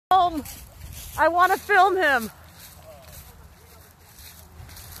film. I want to film him.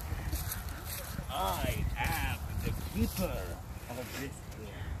 I am the keeper of this here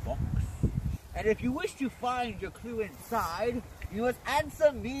box. And if you wish to find your clue inside, you must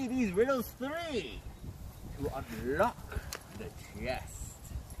answer me these riddles 3 to unlock the chest.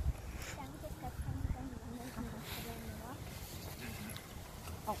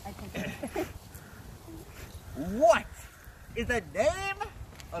 Oh, I think What is the name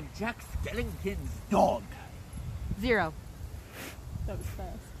of Jack Skellington's dog? 0. that was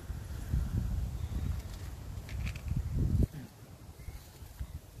fast.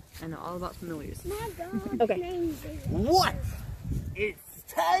 I know all about familiars. My dog's Okay. name's What is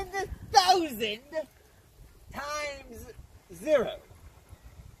 10,000 times 0?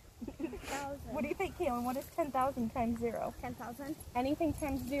 10,000. What do you think, Kaylin? What is 10,000 times 0? 10,000? Anything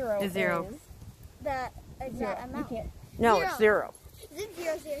times 0 Is 0. is The exact 0. You amount. can't. No, Zero. it's 0. Is it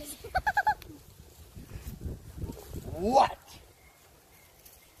 0, 0, 0? What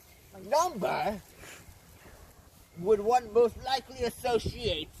number would one most likely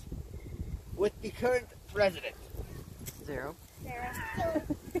associate with the current president? 0. 0.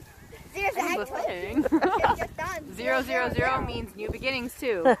 Zero's I'm actually. listening. It's just done. 0, 0, 0 means new beginnings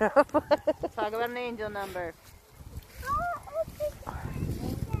too. Talk about an angel number.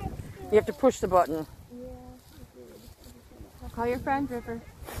 You have to push the button. Call your friend, Ripper.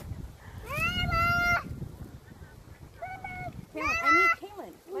 Kaylin, I need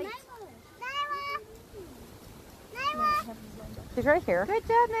Kaylin. Wait. She's right here. Good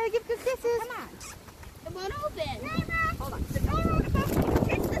job, Nana. Give good kisses. Come on. It won't open. Hold on.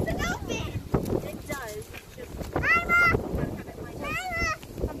 It doesn't open. It does. It's just...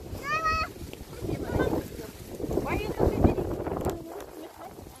 Why are you so busy?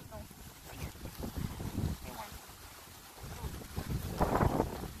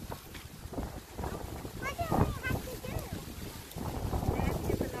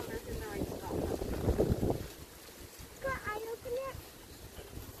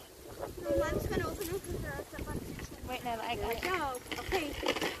 Wait, Nana, I got it. Go. Okay.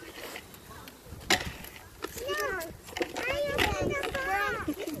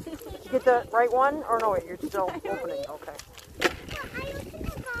 Did you get the right one? Or no, wait, you're still opening. Okay.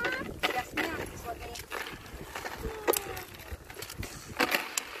 Yes, ma'am.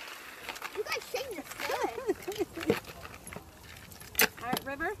 You guys shaking your good. All right,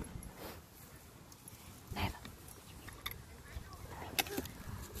 River.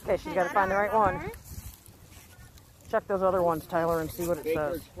 Okay, she's got to find the right one. Check those other ones, Tyler, and see what it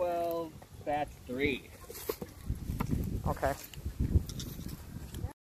Baker says. 12, Fats 3. Okay.